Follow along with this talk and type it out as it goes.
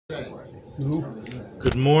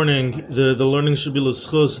Good morning. The learning should be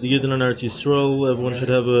l'schus. The Yidden and Eretz Yisrael. Everyone should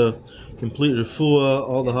have a complete refuah.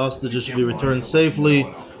 All the hostages should be returned safely,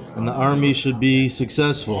 and the army should be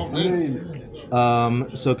successful.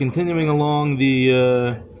 So continuing along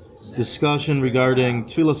the discussion regarding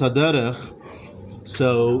Tfilas Haderech.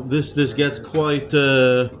 So this gets quite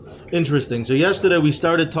interesting. So yesterday we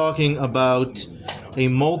started talking about a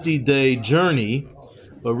multi-day journey.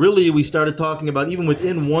 But really, we started talking about even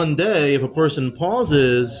within one day, if a person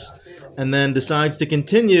pauses and then decides to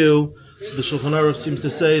continue, so the Shulchan Aruch seems to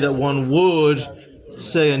say that one would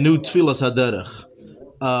say a new Tfilas Haderech.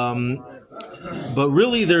 But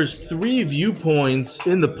really, there's three viewpoints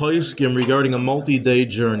in the Poskim regarding a multi-day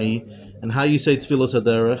journey and how you say Tfilas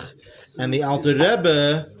Haderech. And the Alter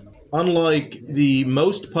Rebbe, unlike the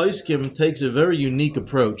most Poskim, takes a very unique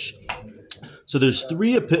approach. So there's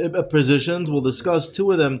three positions. We'll discuss two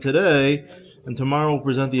of them today, and tomorrow we'll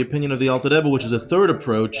present the opinion of the Alter Rebbe, which is a third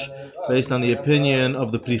approach based on the opinion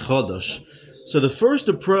of the Pri Chodosh. So the first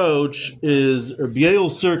approach is Rabbi Yael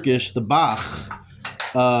Sirkish, the Bach,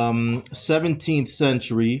 17th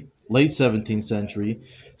century, late 17th century.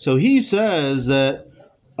 So he says that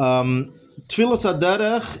Tfilas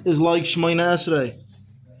Haderech is like Shemona Esrei.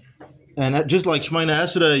 And just like Shemona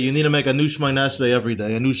Esrei, you need to make a new Shemona Esrei every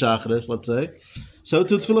day, a new Shacharis, let's say. So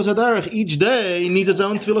to Tfilas Haderech, each day needs its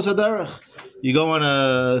own Tfilas Haderech. You go on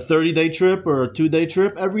a 30-day trip or a 2-day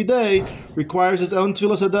trip, every day requires its own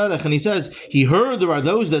Tfilas Haderech. And he says, he heard there are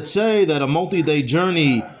those that say that a multi-day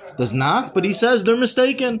journey does not, but he says they're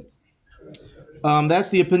mistaken. That's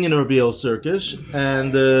the opinion of Rabbi Yael Sirkish.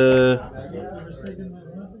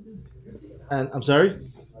 And I'm sorry?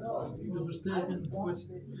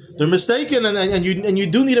 They're mistaken, and you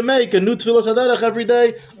do need to make a new Tfilas Haderech every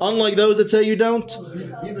day, unlike those that say you don't.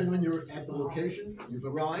 Even when you're at the location, you've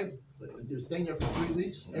arrived, you're staying there for 3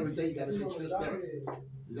 weeks, every day you got to say Tfilas Haderech.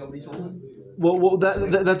 Is that what he's holding? Well,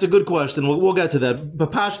 that's a good question. We'll get to that.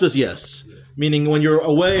 But Pashtus, yes. Meaning when you're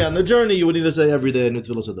away on the journey, you would need to say every day a new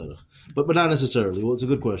Tfilas Haderech. But not necessarily. Well, it's a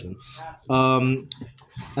good question. And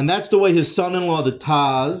that's the way his son-in-law, the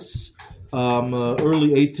Taz, early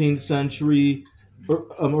 18th century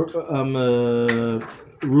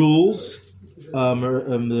rules,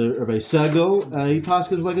 the Rabbi Segel, he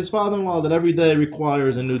paskins like his father-in-law that every day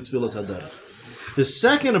requires a new Tfilas Haderech. The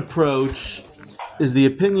second approach is the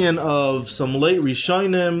opinion of some late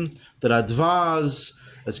Rishonim, the Radvaz,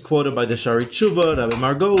 as quoted by the Shari Tshuva, Rabbi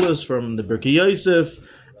Margolis from the Birkei Yosef,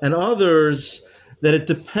 and others, that it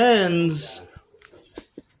depends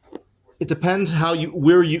how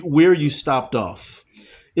where you stopped off.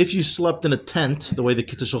 If you slept in a tent, the way the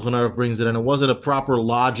Kitzur Shulchan Aruch brings it, and it wasn't a proper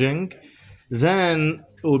lodging, then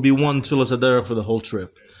it would be one Tfilas Haderech for the whole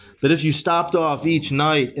trip. But if you stopped off each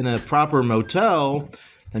night in a proper motel,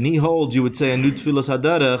 and he holds you would say a new Tfilas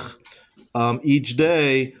Haderech each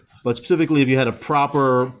day, but specifically if you had a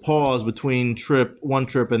proper pause between one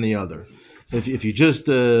trip and the other. If you just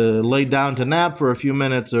laid down to nap for a few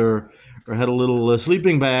minutes or had a little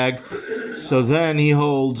sleeping bag, so then he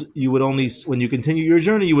holds you would only, when you continue your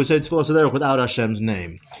journey, you would say Tfilas Haderech without Hashem's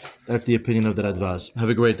name. That's the opinion of the Radvaz. Have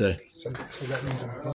a great day.